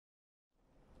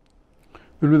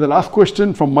Will be the last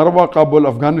question from Marwa, Kabul,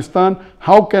 Afghanistan.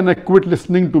 How can I quit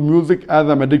listening to music as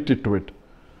I'm addicted to it?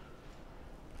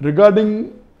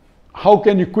 Regarding how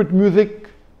can you quit music,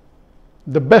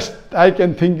 the best I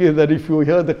can think is that if you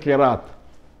hear the qiraat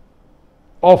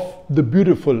of the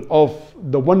beautiful, of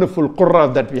the wonderful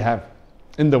qurra that we have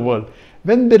in the world,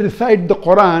 when they recite the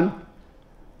Quran,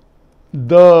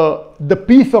 the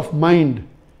peace of mind,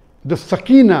 the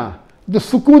sakina, the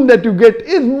sukoon that you get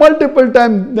is multiple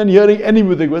times than hearing any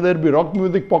music, whether it be rock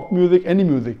music, pop music, any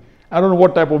music. I don't know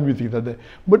what type of music are there.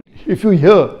 But if you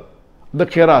hear the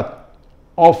qiraat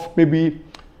of maybe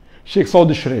Sheikh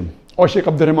Saudi Shreem or Sheikh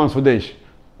Abdurrahman Sudesh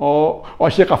or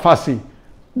Sheikh Afasi,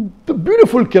 the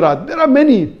beautiful qiraat, there are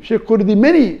many, Sheikh Kurdi,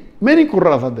 many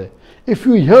qurras are there. If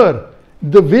you hear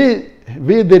the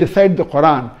way they recite the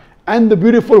Quran and the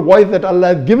beautiful voice that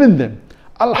Allah has given them,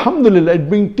 Alhamdulillah, it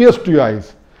brings tears to your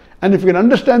eyes. And if you can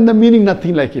understand the meaning,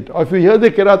 nothing like it. Or if you hear the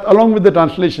qiraat along with the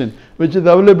translation, which is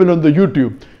available on the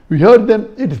YouTube, you hear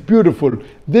them, it's beautiful.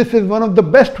 This is one of the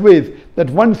best ways that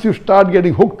once you start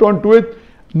getting hooked onto it,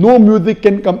 no music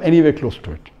can come anywhere close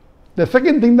to it. The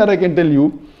second thing that I can tell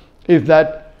you is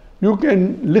that you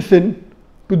can listen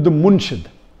to the munshid,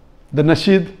 the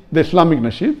nasheed, the Islamic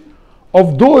nasheed,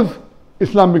 of those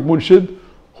Islamic munshid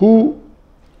who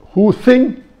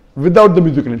sing without the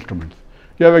musical instruments.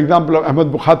 You have example of Ahmad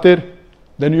Bukhatir,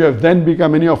 then you have then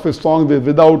become many of his songs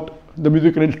without the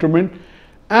musical instrument,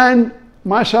 and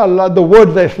mashallah, the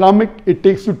words are Islamic, it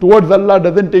takes you towards Allah,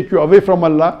 doesn't take you away from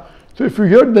Allah. So if you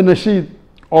hear the nasheed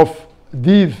of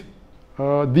these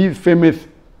famous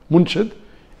munshid,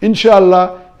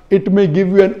 inshallah, it may give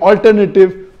you an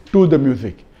alternative to the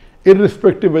music,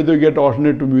 irrespective whether you get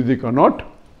alternative music or not.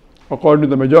 According to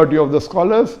the majority of the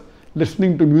scholars,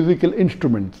 listening to musical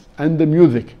instruments and the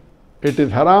music, it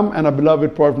is haram, and our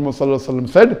beloved Prophet Muhammad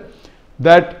said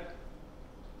that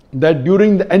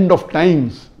during the end of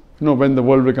times, when the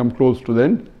world will come close to the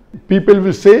end, people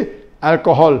will say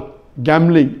alcohol,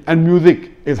 gambling and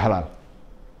music is halal.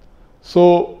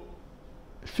 So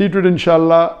see to it,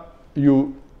 inshallah,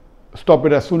 you stop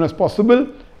it as soon as possible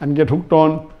and get hooked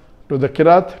on to the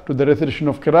qiraat, to the recitation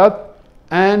of qiraat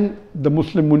and the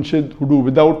Muslim munshid who do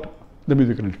without the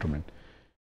musical instrument.